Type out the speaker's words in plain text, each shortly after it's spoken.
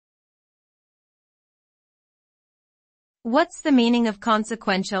What's the meaning of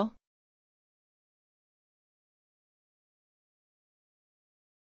consequential?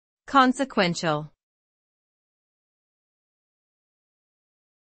 Consequential.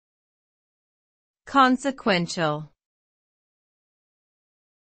 Consequential.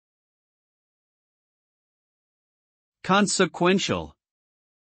 Consequential.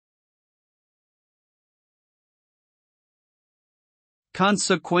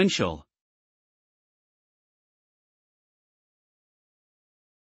 Consequential.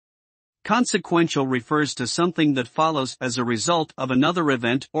 Consequential refers to something that follows as a result of another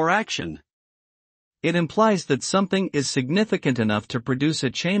event or action. It implies that something is significant enough to produce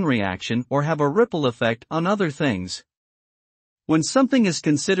a chain reaction or have a ripple effect on other things. When something is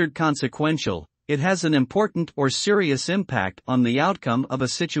considered consequential, it has an important or serious impact on the outcome of a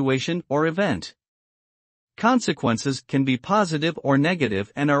situation or event. Consequences can be positive or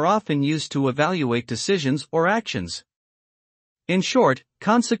negative and are often used to evaluate decisions or actions. In short,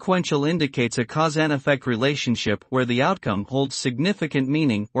 consequential indicates a cause-and-effect relationship where the outcome holds significant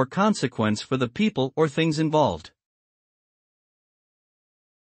meaning or consequence for the people or things involved.